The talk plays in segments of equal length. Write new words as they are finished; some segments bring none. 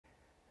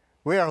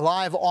We are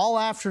live all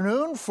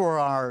afternoon for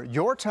our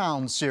Your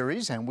Town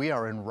series, and we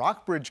are in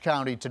Rockbridge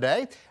County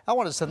today. I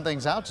want to send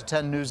things out to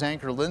 10 News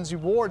anchor Lindsay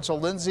Ward. So,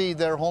 Lindsay,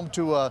 they're home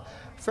to a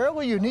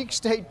fairly unique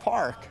state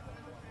park.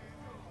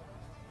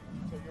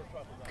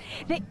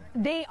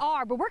 They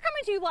are, but we're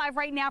coming to you live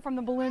right now from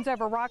the Balloons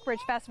Over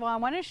Rockbridge Festival. I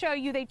want to show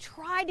you, they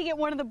tried to get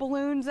one of the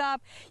balloons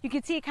up. You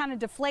can see it kind of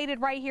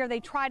deflated right here. They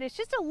tried. It's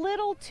just a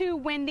little too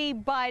windy,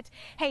 but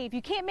hey, if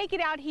you can't make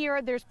it out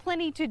here, there's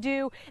plenty to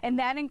do, and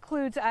that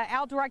includes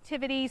outdoor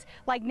activities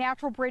like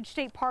Natural Bridge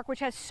State Park,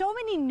 which has so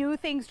many new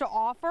things to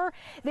offer.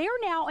 They are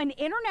now an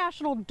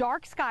international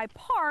dark sky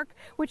park,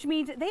 which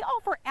means they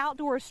offer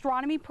outdoor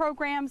astronomy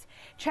programs.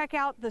 Check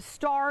out the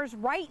stars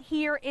right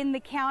here in the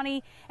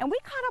county, and we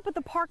caught up with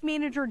the park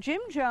manager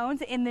Jim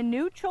Jones in the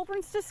new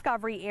Children's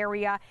Discovery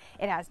area.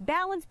 It has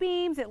balance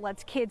beams. It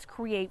lets kids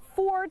create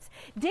forts,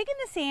 dig in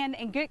the sand,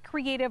 and get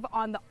creative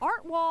on the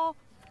art wall,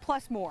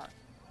 plus more.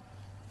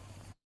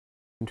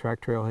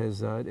 Track Trail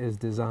is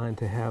designed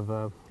to have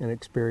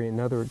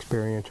another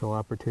experiential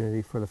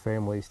opportunity for the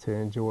families to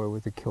enjoy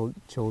with the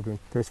children.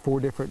 There's 4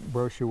 different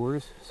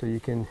brochures, so you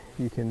can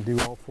do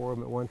all 4 of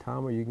them at one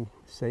time, or you can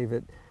save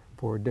it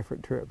for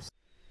different trips.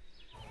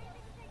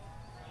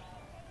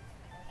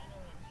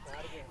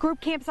 Group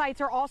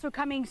campsites are also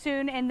coming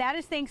soon, and that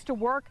is thanks to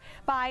work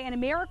by an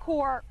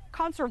AmeriCorps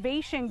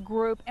conservation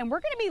group. And we're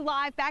going to be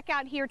live back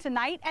out here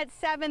tonight at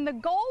 7. The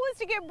goal is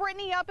to get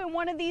Brittany up in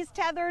one of these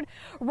tethered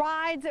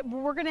rides.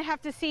 We're going to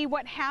have to see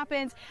what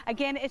happens.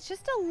 Again, it's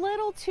just a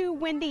little too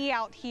windy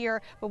out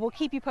here, but we'll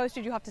keep you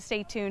posted. You'll have to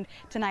stay tuned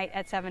tonight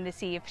at 7 to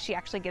see if she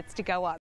actually gets to go up.